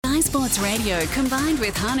Sports Radio combined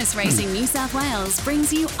with Harness Racing New South Wales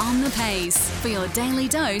brings you On the Pace for your daily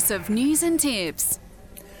dose of news and tips.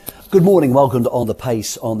 Good morning, welcome to On the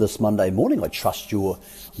Pace on this Monday morning. I trust your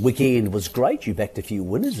weekend was great. You backed a few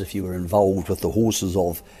winners if you were involved with the horses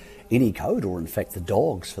of any code, or in fact the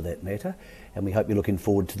dogs for that matter. And we hope you're looking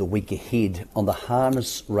forward to the week ahead. On the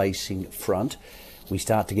harness racing front, we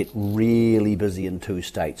start to get really busy in two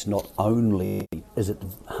states. Not only is it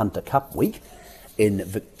Hunter Cup week in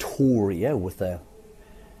Victoria with a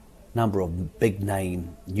number of big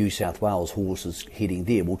name New South Wales horses heading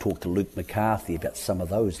there. We'll talk to Luke McCarthy about some of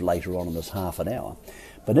those later on in this half an hour.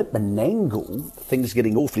 But at Menangle, things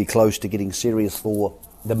getting awfully close to getting serious for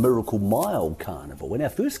the Miracle Mile Carnival. And our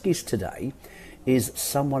first guest today is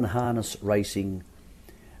someone harness racing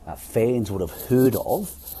fans would have heard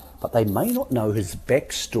of, but they may not know his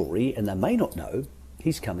backstory, and they may not know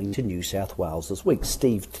he's coming to New South Wales this week.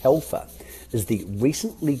 Steve Telfer is the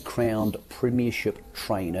recently crowned Premiership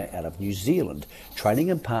trainer out of New Zealand, training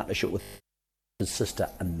in partnership with his sister.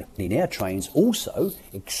 He now trains, also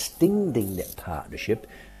extending that partnership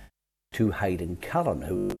to Hayden Cullen,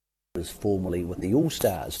 who was formerly with the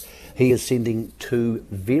All-Stars. He is sending two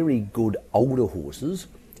very good older horses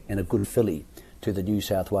and a good filly to the New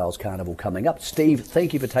South Wales Carnival coming up. Steve,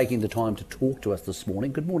 thank you for taking the time to talk to us this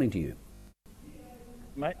morning. Good morning to you.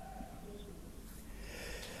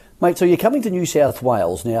 Mate, so you're coming to New South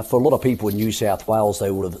Wales. Now, for a lot of people in New South Wales,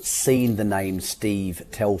 they would have seen the name Steve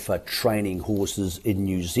Telfer training horses in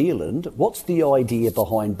New Zealand. What's the idea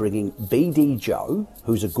behind bringing BD Joe,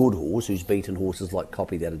 who's a good horse, who's beaten horses like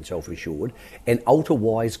Copy That and Self Assured, and Ultra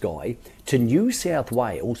Wise Guy to New South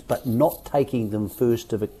Wales, but not taking them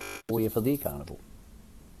first to Victoria for their carnival?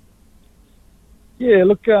 Yeah,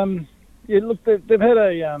 look, they've had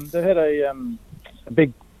a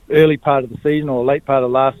big early part of the season, or late part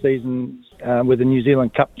of last season, with the New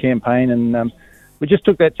Zealand Cup campaign, and we just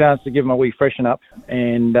took that chance to give them a wee freshen up,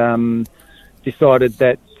 and decided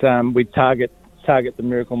that we'd target the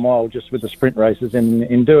Miracle Mile just with the sprint races. And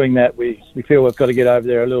in doing that, we feel we've got to get over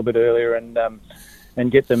there a little bit earlier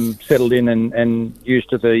and get them settled in and used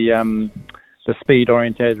to the speed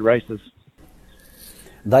orientated races.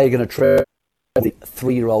 They're going to try the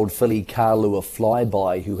 3-year-old filly Karlua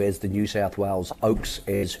Flyby, who has the New South Wales Oaks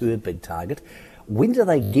as her big target. When do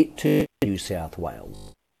they get to New South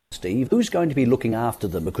Wales, Steve? Who's going to be looking after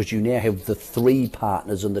them, because you now have the three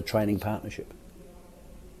partners in the training partnership?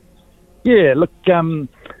 Yeah, look, they're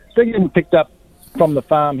getting picked up from the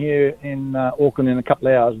farm here in Auckland in a couple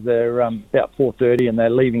of hours. They're about 4:30 and they're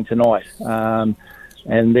leaving tonight.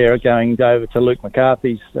 And they're going over to Luke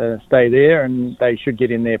McCarthy's stay there, and they should get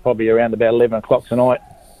in there probably around about 11 o'clock tonight,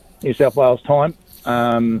 New South Wales time.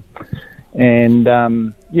 Then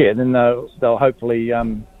they'll hopefully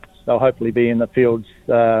be in the fields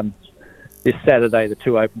this Saturday, the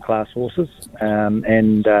two open class horses.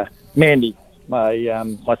 Mandy,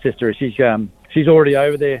 my sister, she's already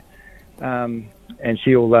over there, and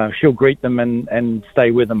she'll greet them and stay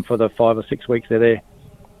with them for the 5 or 6 weeks they're there.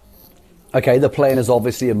 Okay, the plan is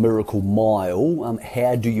obviously a Miracle Mile.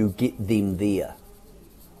 How do you get them there?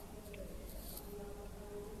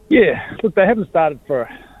 Yeah, look, they haven't started for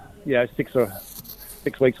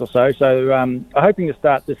 6 weeks or so. So I'm hoping to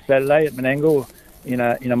start this Saturday at Menangle in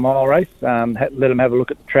a mile race. Let them have a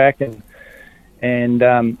look at the track and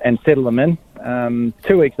settle them in.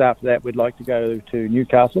 2 weeks after that, we'd like to go to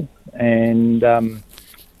Newcastle and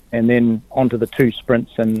then onto the two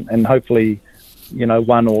sprints and hopefully,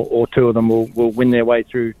 one or two of them will win their way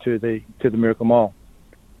through to the Miracle Mile.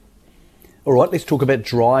 All right, let's talk about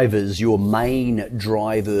drivers. Your main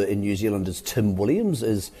driver in New Zealand is Tim Williams.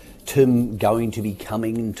 Is Tim going to be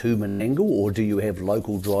coming to Menangle, or do you have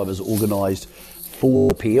local drivers organised for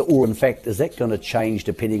the pair? Or in fact, is that going to change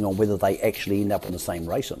depending on whether they actually end up in the same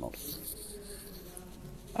race or not?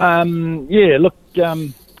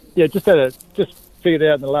 Just figured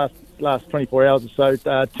out in the last 24 hours or so.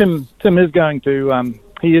 Tim is going to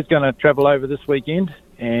travel over this weekend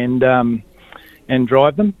and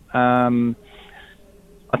drive them. I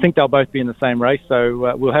think they'll both be in the same race,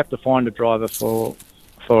 so we'll have to find a driver for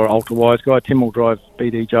Ultra Wise Guy. Tim will drive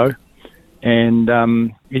BD Joe, and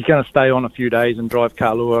he's going to stay on a few days and drive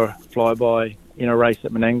Karlua Flyby in a race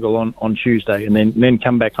at Menangle on Tuesday, and then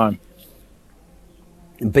come back home.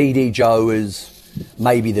 BD Joe is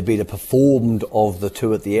maybe the better performed of the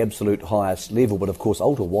two at the absolute highest level, but of course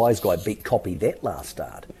Ultra Wise Guy beat Copy That last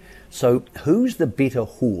start. So who's the better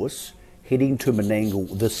horse heading to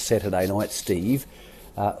Menangle this Saturday night, Steve,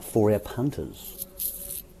 for our punters?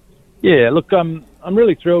 Yeah, look, I'm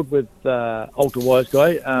really thrilled with Ultra Wise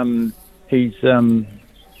Guy. He's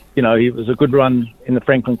he was a good run in the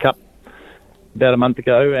Franklin Cup about a month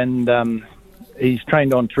ago, and he's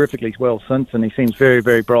trained on terrifically well since, and he seems very,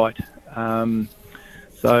 very bright. And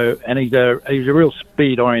he's a real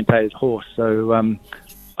speed-orientated horse. So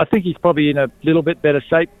I think he's probably in a little bit better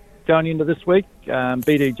shape going into this week.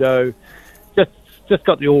 BD Joe just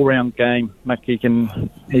got the all-round game. He can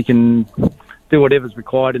do whatever's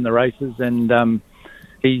required in the races, and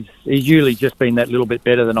he's usually just been that little bit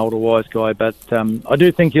better than Older Wise Guy. But I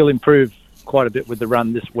do think he'll improve quite a bit with the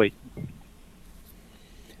run this week.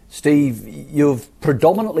 Steve, you've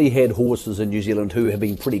predominantly had horses in New Zealand who have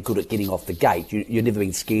been pretty good at getting off the gate. You've never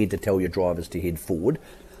been scared to tell your drivers to head forward,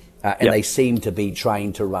 and They seem to be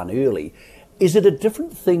trained to run early. Is it a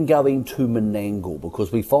different thing going to Menangle?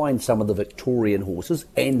 Because we find some of the Victorian horses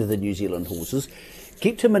and the New Zealand horses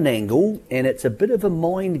get to Menangle, and it's a bit of a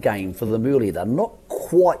mind game for them early. They're not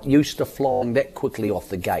quite used to flying that quickly off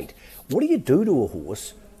the gate. What do you do to a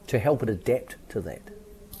horse to help it adapt to that?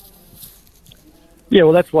 Yeah,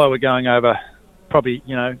 well, that's why we're going over probably,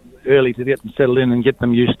 early to get them settled in and get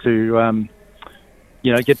them used to, running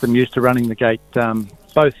the gate.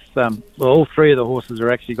 All three of the horses are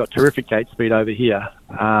actually got terrific gate speed over here.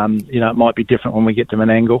 It might be different when we get to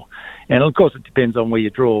Menangle, and of course it depends on where you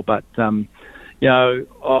draw. But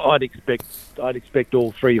I'd expect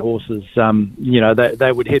all three horses.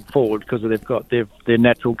 They would head forward because they've got their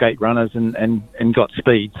natural gate runners and got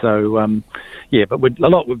speed. So but a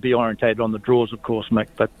lot would be orientated on the draws, of course, Mick.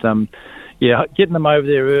 But getting them over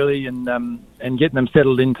there early and getting them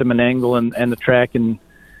settled into Menangle and the track and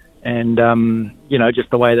just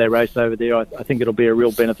the way they race over there, I think it'll be a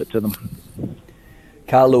real benefit to them.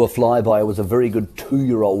 Karlua Flyby was a very good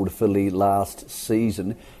 2-year-old filly last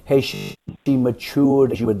season. Has she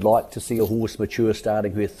matured as you would like to see a horse mature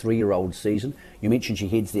starting her 3-year-old season? You mentioned she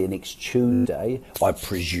heads there next Tuesday. I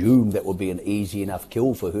presume that would be an easy enough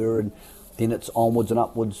kill for her, and then it's onwards and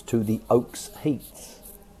upwards to the Oaks Heats.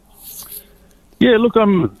 Yeah, look,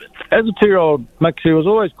 as a 2-year-old, Mick, she was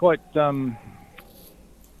always quite...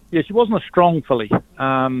 she wasn't a strong filly.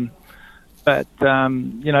 But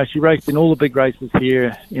she raced in all the big races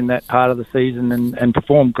here in that part of the season and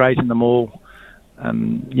performed great in them all.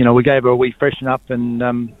 We gave her a wee freshen up, and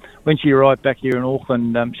when she arrived back here in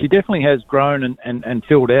Auckland, she definitely has grown and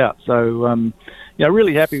filled out. So,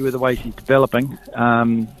 really happy with the way she's developing.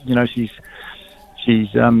 She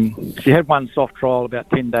had one soft trial about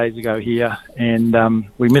 10 days ago here, and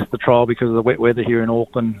we missed the trial because of the wet weather here in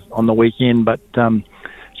Auckland on the weekend. But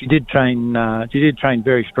she did train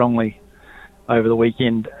very strongly over the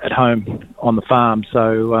weekend at home on the farm.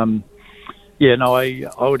 So, I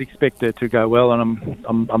would expect her to go well, and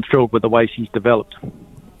I'm thrilled with the way she's developed.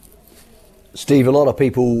 Steve, a lot of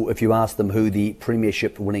people, if you ask them who the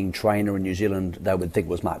premiership winning trainer in New Zealand, they would think it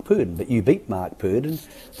was Mark Purdon. But you beat Mark Purdon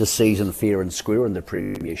this season fair and square in the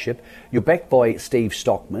premiership. You're backed by Steve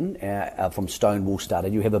Stockman from Stonewall Stud,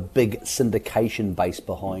 and you have a big syndication base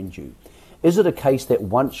behind you. Is it a case that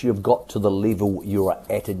once you've got to the level you're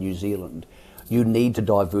at in New Zealand, you need to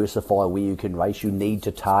diversify where you can race? You need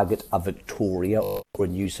to target a Victoria or a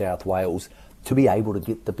New South Wales to be able to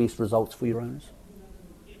get the best results for your owners?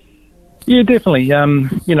 Yeah, definitely.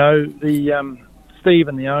 Steve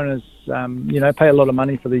and the owners, pay a lot of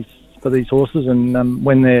money for these horses, and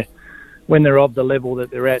when they're of the level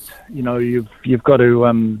that they're at, you've got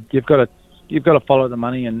to follow the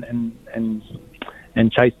money and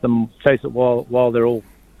chase it while they're all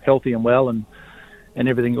healthy and well and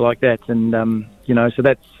everything like that. And so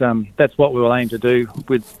that's what we will aim to do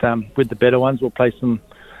with the better ones. We'll place them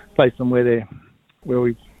where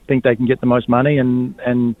we think they can get the most money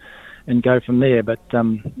and go from there. But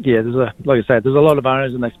there's a lot of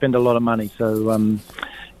owners and they spend a lot of money. So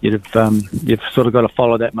you've sort of got to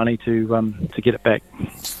follow that money to get it back.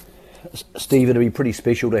 Steve, it'd be pretty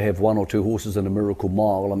special to have one or two horses in a Miracle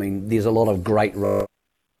Mile. I mean, there's a lot of great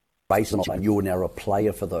races. You're now a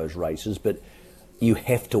player for those races, but you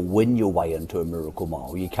have to win your way into a Miracle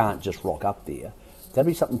Mile. You can't just rock up there. That'd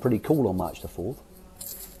be something pretty cool on March the 4th.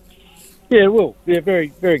 Yeah, it will. Yeah, very,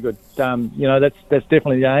 very good. That's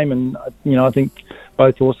definitely the aim, and I think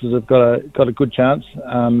both horses have got a good chance.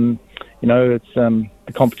 It's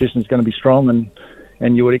the competition is going to be strong,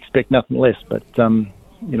 and you would expect nothing less. But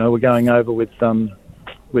we're going over with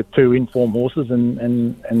two informed horses,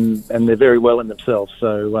 and they're very well in themselves.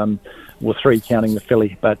 So, three counting the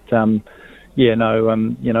filly. But it'd be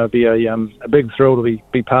a big thrill to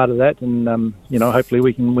be part of that, and hopefully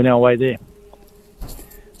we can win our way there.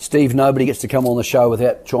 Steve, nobody gets to come on the show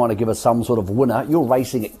without trying to give us some sort of winner. You're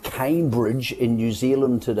racing at Cambridge in New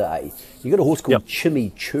Zealand today. You've got a horse called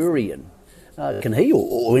Chimichurrian. Can he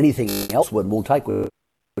or anything else win? We'll take with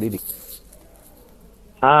What do you think?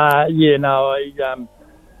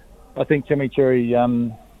 I think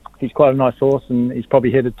Chimichurri, he's quite a nice horse, and he's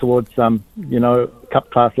probably headed towards, Cup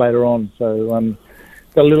class later on. So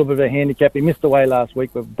got a little bit of a handicap. He missed away last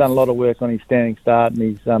week. We've done a lot of work on his standing start,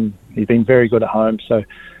 and he's been very good at home. So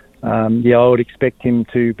I would expect him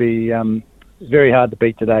to be very hard to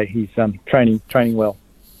beat today. He's training well.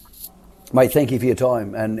 Mate, thank you for your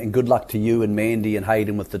time, and good luck to you and Mandy and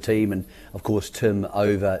Hayden with the team, and of course Tim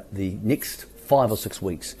over the next 5 or 6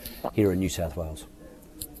 weeks here in New South Wales.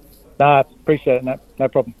 Appreciate it. No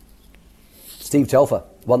problem. Steve Telfer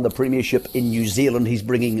won the premiership in New Zealand. He's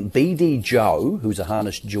bringing BD Joe, who's a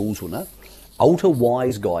Harness Jewels winner, Ultra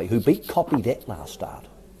Wise Guy, who beat Copy That last start,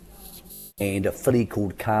 and a filly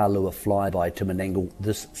called Karlua Flyby to Menangle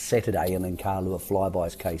this Saturday, and then Karlua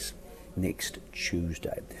Flyby's case next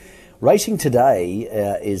Tuesday. Racing today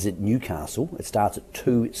is at Newcastle. It starts at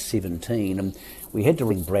 2:17, and we had to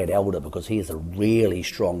ring Brad Elder because he has a really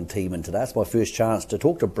strong team in today. It's my first chance to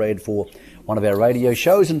talk to Brad for one of our radio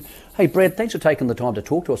shows. And hey, Brad, thanks for taking the time to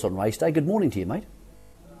talk to us on race day. Good morning to you, mate.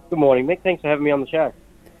 Good morning, Mick. Thanks for having me on the show.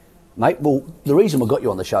 Mate, well, the reason we got you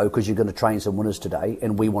on the show because you're going to train some winners today,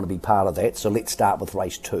 and we want to be part of that. So let's start with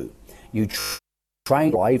race 2. You train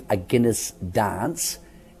drive a Guinness Dance.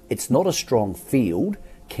 It's not a strong field.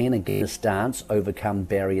 Can a Guinness Dance overcome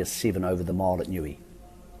barrier 7 over the mile at Newey?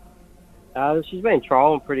 She's been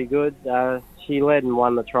trialling pretty good. She led and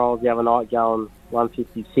won the trials the other night going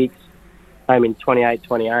 156, home in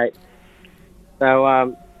 28.28. So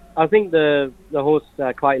I think the horse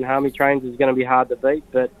Clayton Harmony trains is going to be hard to beat,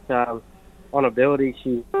 but on ability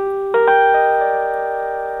she...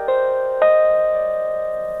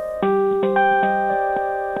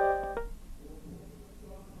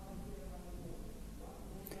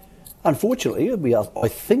 Unfortunately, I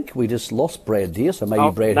think we just lost Brad there, so maybe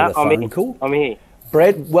Brad had a phone call. I'm here.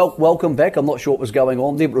 Brad, welcome back. I'm not sure what was going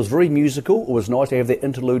on there, but it was very musical. It was nice to have that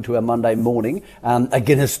interlude to our Monday morning. A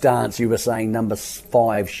Guinness Dance, you were saying, number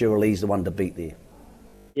 5, Shirley's the one to beat there.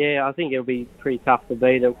 Yeah, I think it'll be pretty tough to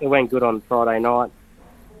beat. It went good on Friday night,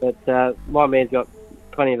 but my man's got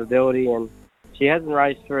plenty of ability, and she hasn't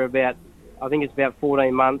raced for about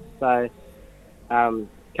 14 months, so a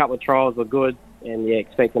couple of trials were good. And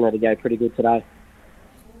expecting her to go pretty good today.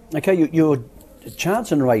 Okay, your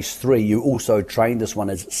chance in race 3, you also trained this one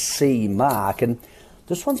as C Mark, and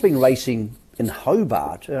this one's been racing in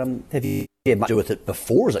Hobart. Have you had much to do with it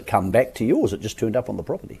before? Has it come back to you, or has it just turned up on the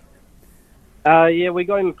property? Yeah, we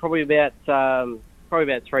got him probably about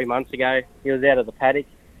 3 months ago. He was out of the paddock.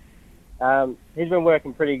 He's been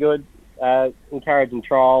working pretty good. Encouraging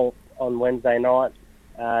trial on Wednesday night.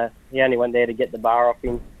 He only went there to get the bar off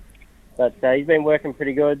him. But he's been working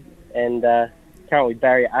pretty good, and currently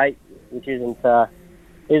barrier 8, which isn't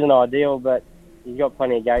ideal, but he's got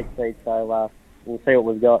plenty of gate speed, so we'll see what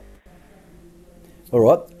we've got. All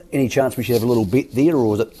right. Any chance we should have a little bet there,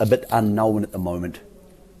 or is it a bit unknown at the moment?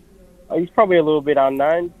 He's probably a little bit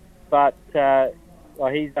unknown, but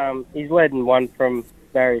he's led and won from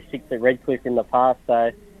barrier 6 at Redcliffe in the past,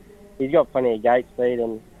 so he's got plenty of gate speed,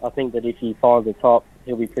 and I think that if he finds the top,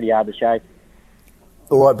 he'll be pretty hard to shake.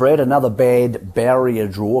 All right, Brad, another bad barrier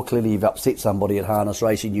draw. Clearly you've upset somebody at Harness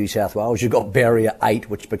Racing New South Wales. You've got barrier 8,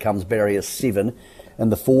 which becomes barrier 7,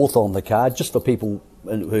 and the 4th on the card. Just for people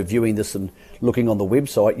who are viewing this and looking on the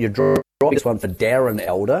website, you're drawing this one for Darren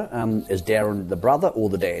Elder. Is Darren the brother or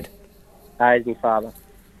the dad? He's my father.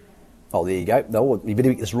 Oh, there you go. No, you better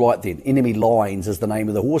get this right then. Enemy Lines is the name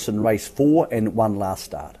of the horse in race 4 and won last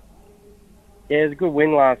start. Yeah, it was a good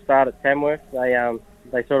win last start at Tamworth.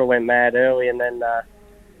 They sort of went mad early, and then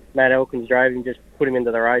Matt Elkins drove him, just put him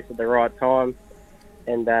into the race at the right time,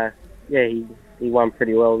 and he won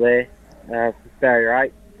pretty well there. Barrier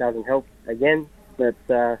 8 doesn't help again, but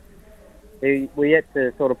we yet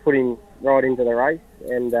to sort of put him right into the race,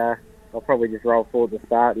 and I'll probably just roll forward the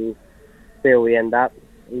start and see where we end up.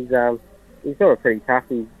 He's sort of pretty tough.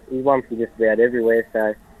 He's won from just about everywhere,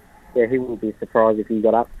 so yeah, he wouldn't be surprised if he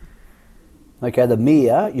got up. Okay, the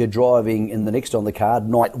mare you're driving in the next on the card,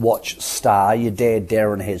 Night Watch Star. Your dad,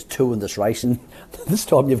 Darren, has 2 in this race, and this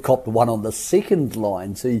time you've copped 1 on the second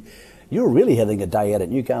line. So you're really having a day out at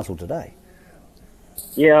Newcastle today.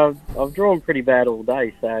 Yeah, I've drawn pretty bad all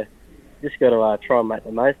day, so just got to try and make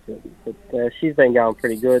the most of it. But she's been going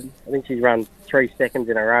pretty good. I think she's run 3 seconds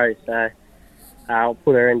in a row, so I'll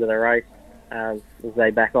put her into the race as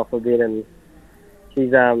they back off a bit. And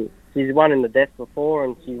she's won in the death before,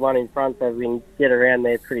 and she's won in front, so we can get around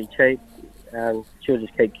there pretty cheap. She'll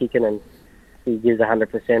just keep kicking, and she gives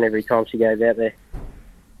 100% every time she goes out there.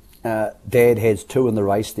 Dad has 2 in the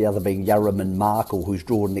race, the other being Yarraman Markle, who's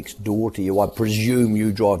drawn next door to you. I presume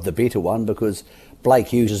you drive the better one because Blake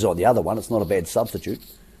Hughes is on the other one. It's not a bad substitute.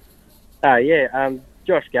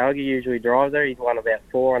 Josh Gallagher usually drives there. He's won about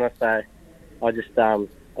 4 on us, so I just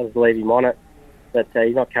leave him on it. But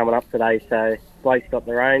he's not coming up today, so Blake's got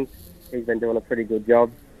the reins. He's been doing a pretty good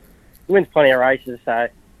job. He wins plenty of races, so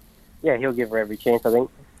yeah, he'll give her every chance, I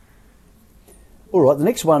think. All right, the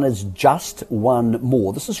next one is Just One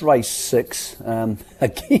More. This is race 6.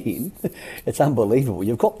 Again, it's unbelievable.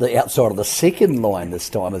 You've got the outside of the second line this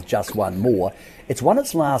time with Just One More. It's won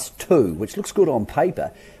its last 2, which looks good on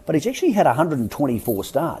paper, but he's actually had 124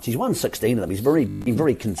 starts. He's won 16 of them. He's been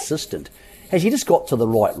very consistent. Has he just got to the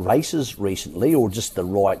right races recently, or just the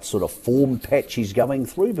right sort of form patch he's going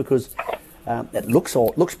through? Because it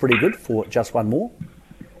looks pretty good for Just One More.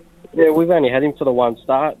 Yeah, we've only had him for the 1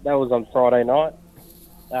 start. That was on Friday night.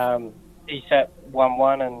 He sat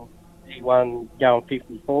 1-1 and he won going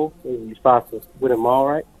 54. It was his fastest winning mile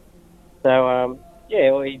rate. So,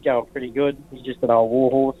 he's going pretty good. He's just an old war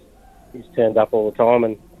horse. He just turns up all the time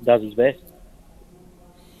and does his best.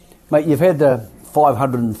 Mate, you've had the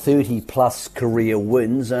 530-plus career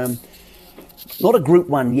wins. Not a Group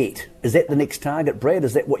 1 yet. Is that the next target, Brad?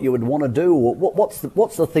 Is that what you would want to do? Or what's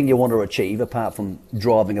the thing you want to achieve, apart from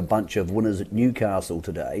driving a bunch of winners at Newcastle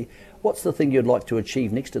today? What's the thing you'd like to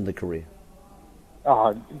achieve next in the career?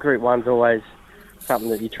 Group 1's always something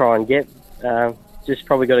that you try and get. Just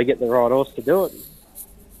probably got to get the right horse to do it.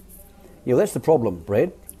 Yeah, well, that's the problem,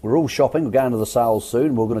 Brad. We're all shopping. We're going to the sales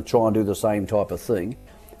soon. We're going to try and do the same type of thing.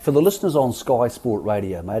 For the listeners on Sky Sport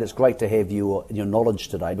Radio, mate, it's great to have your knowledge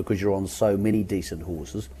today because you're on so many decent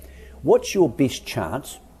horses. What's your best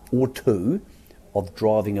chance, or 2, of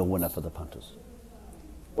driving a winner for the punters?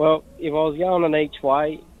 Well, if I was going on each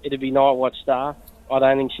way, it'd be Night Watch Star. I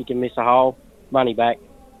don't think she can miss a hole. Money back.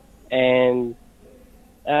 And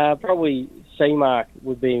probably C-Mark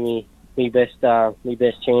would be me best chance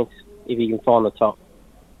if he can find the top.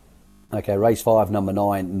 Okay, race 5, number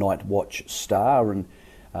 9, Night Watch Star, and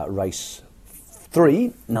race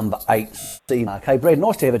 3, number 8, C-Mark. Hey, Brad,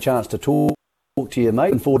 nice to have a chance to talk to you, mate.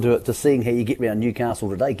 Looking forward to seeing how you get around Newcastle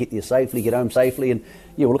today, get there safely, get home safely, and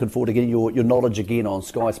yeah, we're looking forward to getting your knowledge again on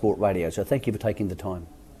Sky Sport Radio. So thank you for taking the time.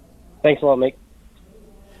 Thanks a lot, Mick.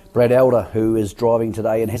 Brad Elder, who is driving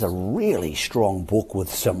today and has a really strong book with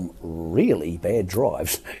some really bad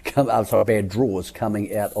bad draws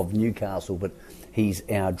coming out of Newcastle, but he's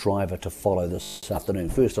our driver to follow this afternoon.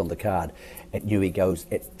 First on the card at New, he goes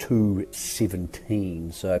at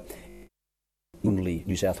 2:17. So, only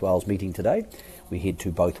New South Wales meeting today. We head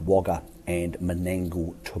to both Wagga and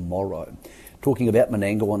Menangle tomorrow. Talking about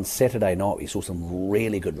Menangle, on Saturday night, we saw some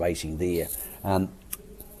really good racing there. Team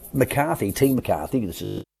McCarthy, this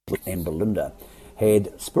is and Belinda,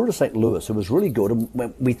 had Spirit of St. Louis, who was really good,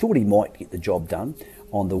 and we thought he might get the job done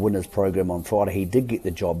on the winners program on Friday. He did get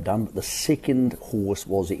the job done, but the second horse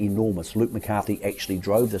was enormous. Luke McCarthy actually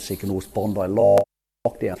drove the second horse, Bondi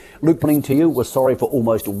Lockdown. Luke, pointing to you, we're sorry for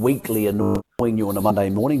almost weekly annoying you on a Monday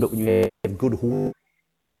morning, but when you have good horses,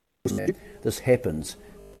 this happens.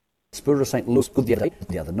 Spirit of St. Louis, good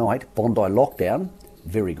the other night. Bondi Lockdown,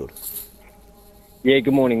 very good. Yeah,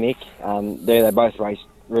 good morning, Nick. They both raced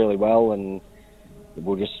really well, and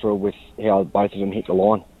we're just thrilled with how both of them hit the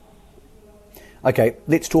line. Okay,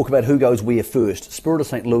 let's talk about who goes where first. Spirit of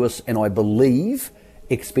St. Louis and I believe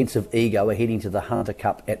Expensive Ego are heading to the Hunter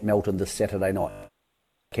Cup at Melton this Saturday night.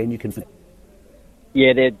 Can you confirm?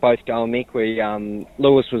 Yeah, they're both going, Mick.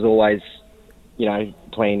 Lewis was always,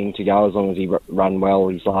 planning to go as long as he run well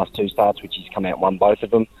his last 2 starts, which he's come out and won both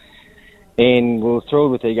of them. And we were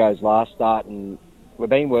thrilled with Ego's last start, and we've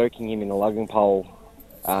been working him in the lugging pole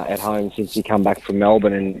at home since he come back from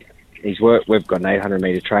Melbourne, and we've got an 800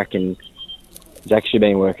 metre track, and he's actually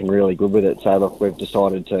been working really good with it. So look, we've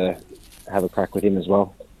decided to have a crack with him as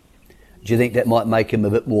well. Do you think that might make him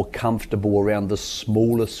a bit more comfortable around the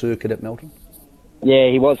smaller circuit at Melton?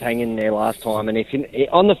 Yeah, he was hanging there last time, and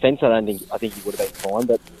on the fence, I think he would have been fine,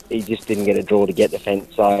 but he just didn't get a draw to get the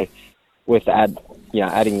fence. So with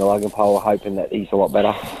adding the lugging pole, hoping that he's a lot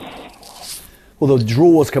better. Well, the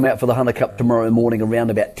draws come out for the Hunter Cup tomorrow morning around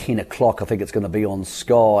about 10 o'clock. I think it's going to be on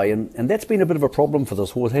Sky. And that's been a bit of a problem for this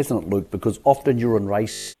horse, hasn't it, Luke? Because often you're in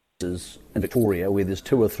races in Victoria where there's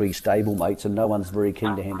 2 or 3 stablemates and no one's very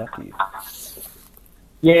keen to hand up to you.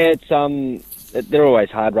 Yeah, they're always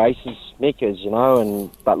hard races, Mick, as you know.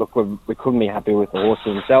 But look, we couldn't be happy with the horse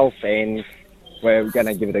himself, and we're going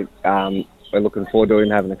to give it we're looking forward to him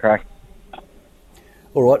having a crack.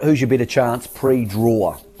 All right, who's your better chance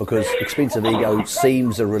pre-draw? Because Expensive Ego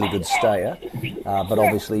seems a really good stayer, but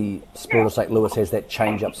obviously Spirit of St. Louis has that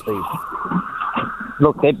change-up speed.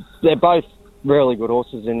 Look, they're both really good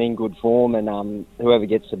horses and in good form, and whoever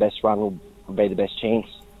gets the best run will be the best chance.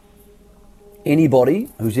 Anybody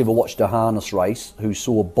who's ever watched a harness race who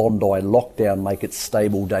saw Bondi Lockdown make its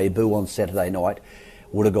stable debut on Saturday night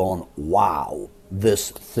would have gone, wow,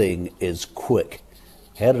 this thing is quick.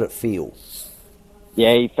 How did it feel?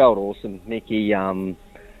 Yeah, he felt awesome, Mickey.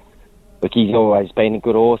 Look, he's always been a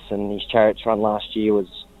good horse, and his Chariots run last year was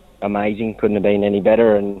amazing. Couldn't have been any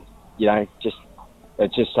better, and it's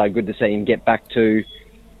just so good to see him get back to,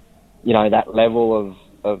 that level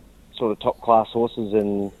of sort of top class horses.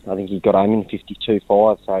 And I think he got home in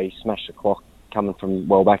 52.5, so he smashed the clock coming from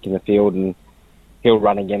well back in the field, and he'll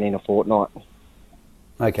run again in a fortnight.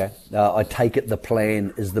 Okay, I take it the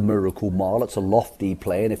plan is the Miracle Mile. It's a lofty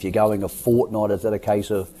plan. If you're going a fortnight, is that a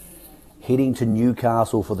case of heading to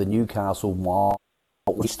Newcastle for the Newcastle Mile,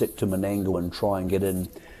 or stick to Menangle and try and get in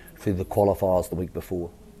through the qualifiers the week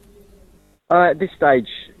before? At this stage,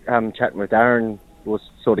 chatting with Darren, was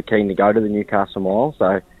sort of keen to go to the Newcastle Mile,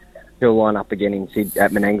 so he'll line up again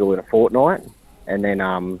at Menangle in a fortnight, and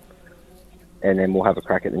then we'll have a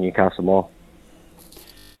crack at the Newcastle Mile.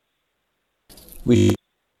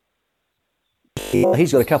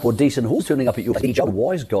 He's got a couple of decent horses turning up at your Joe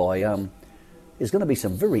Wise guy. There's going to be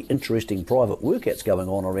some very interesting private workouts going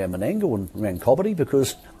on around Menangle and around Cobbity,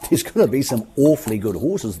 because there's going to be some awfully good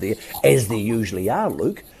horses there, as there usually are,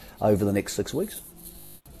 Luke, over the next 6 weeks.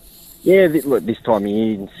 Yeah, look, this time of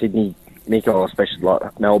year in Sydney, Nico, especially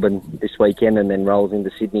like Melbourne this weekend, and then rolls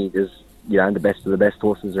into Sydney, there's the best of the best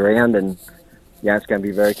horses around, and it's going to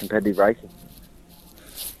be very competitive racing.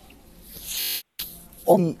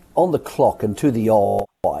 On the clock and to the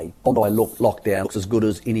eye, Bondi Lockdown looks as good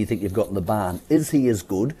as anything you've got in the barn. Is he as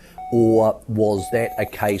good, or was that a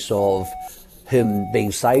case of him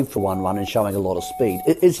being saved for one run and showing a lot of speed?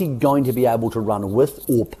 Is he going to be able to run with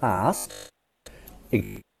or past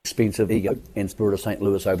Expensive Ego and Spirit of St.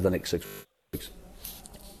 Louis over the next 6 weeks?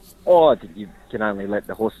 I think you can only let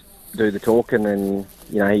the horse do the talking, and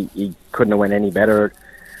he couldn't have went any better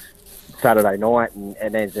Saturday night,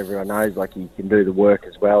 and as everyone knows, like, he can do the work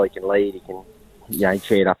as well. He can lead, he can he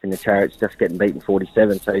cheered up in the Chariots, just getting beaten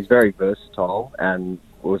 47, so he's very versatile, and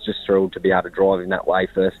I was just thrilled to be able to drive him that way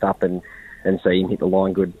first up and see him hit the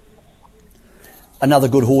line good. Another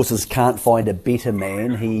good horses can't find a better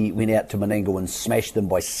man. He went out to Menangle and smashed them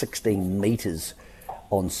by 16 metres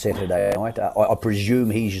on Saturday night. I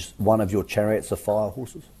presume he's one of your Chariots of Fire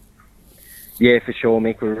horses? Yeah, for sure,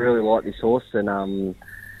 Mick. We really like this horse, and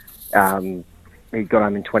he got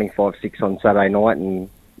home in 25.6 on Saturday night, and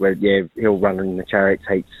he'll run in the Chariots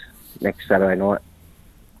heats next Saturday night.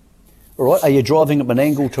 All right, are you driving at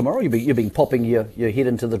Menangle tomorrow? You've been popping your head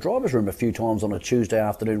into the driver's room a few times on a Tuesday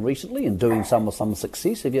afternoon recently and doing some with some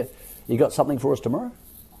success. Have you got something for us tomorrow?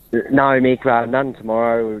 No, Mick, none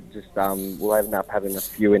tomorrow. We'll just we'll end up having a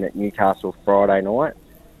few in at Newcastle Friday night,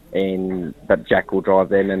 but Jack will drive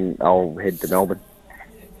them, and I'll head to Melbourne.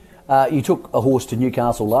 You took a horse to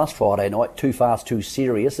Newcastle last Friday night, Too Fast, Too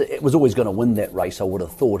Serious. It was always going to win that race, I would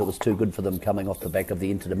have thought. It was too good for them coming off the back of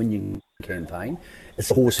the Inter-Dominion campaign. It's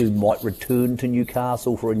a horse who might return to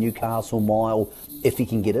Newcastle for a Newcastle Mile if he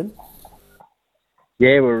can get in.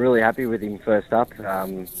 Yeah, we're really happy with him first up.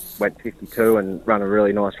 Went 52 and run a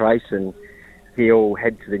really nice race, and he'll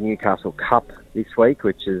head to the Newcastle Cup this week,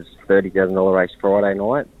 which is $30,000 race Friday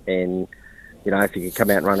night, and if he can come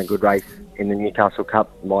out and run a good race in the Newcastle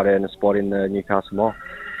Cup, might earn a spot in the Newcastle Mile.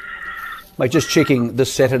 Mate, just checking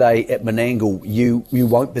this Saturday at Menangle, you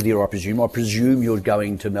won't be there, I presume. I presume you're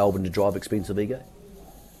going to Melbourne to drive Expensive Ego?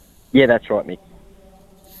 Yeah, that's right, Mick.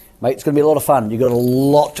 Mate, it's going to be a lot of fun. You've got a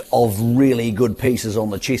lot of really good pieces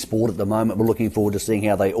on the chessboard at the moment. We're looking forward to seeing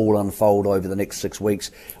how they all unfold over the next 6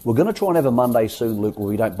 weeks. We're going to try and have a Monday soon, Luke, where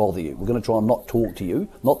we don't bother you. We're going to try and not talk to you.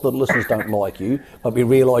 Not that listeners don't like you, but we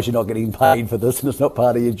realise you're not getting paid for this and it's not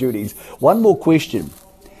part of your duties. One more question.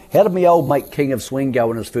 How did my old mate King of Swing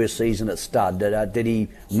go in his first season at Stud? Did he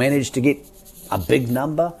manage to get a big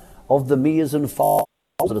number of the Mears and Files?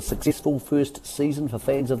 Was it a successful first season for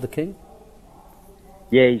fans of the King?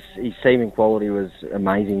 Yeah, his seaming quality was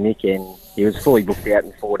amazing, Nick, and he was fully booked out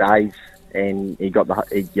in 4 days, and he got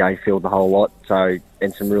he filled the whole lot. So,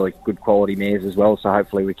 and some really good quality mares as well. So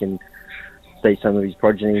hopefully we can see some of his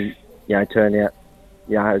progeny, turn out,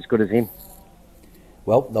 as good as him.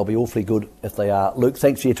 Well, they'll be awfully good if they are. Luke,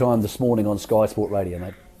 thanks for your time this morning on Sky Sport Radio,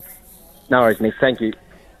 mate. No worries, Nick. Thank you.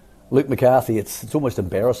 Luke McCarthy, it's almost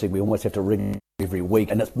embarrassing. We almost have to ring every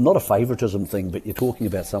week. And it's not a favouritism thing, but you're talking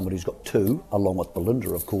about somebody who's got 2, along with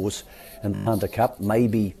Belinda, of course, and Hunter Cup,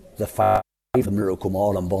 maybe the favourite, Miracle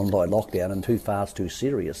Mile and Bondi Lockdown, and Too Fast, Too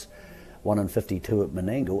Serious, 1 in 52 at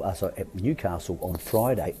Menangle, so at Newcastle on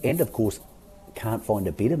Friday, and of course, Can't Find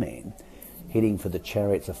a Better Man, heading for the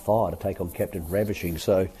Chariots of Fire to take on Captain Ravishing.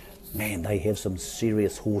 So, man, they have some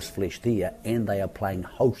serious horse flesh there, and they are playing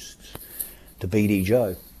hosts to BD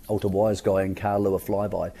Joe, Alta Wise Guy and Carl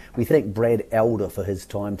Flyby. We thank Brad Elder for his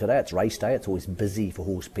time today. It's race day, it's always busy for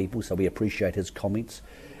horse people, so we appreciate his comments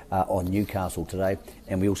on Newcastle today.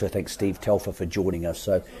 And we also thank Steve Telfer for joining us.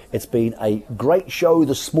 So it's been a great show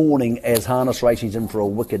this morning as harness racing's in for a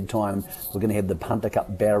wicked time. We're going to have the Hunter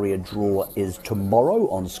Cup barrier draw is tomorrow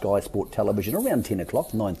on Sky Sport Television around 10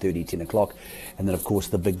 o'clock, 9:30, 10 o'clock. And then, of course,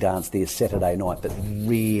 the big dance there Saturday night, but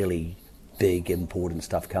really big, important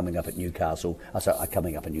stuff coming up at Newcastle,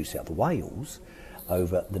 coming up in New South Wales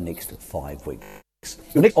over the next 5 weeks.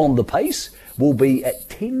 Your next On the Pace will be at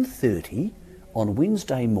 10:30 on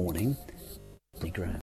Wednesday morning.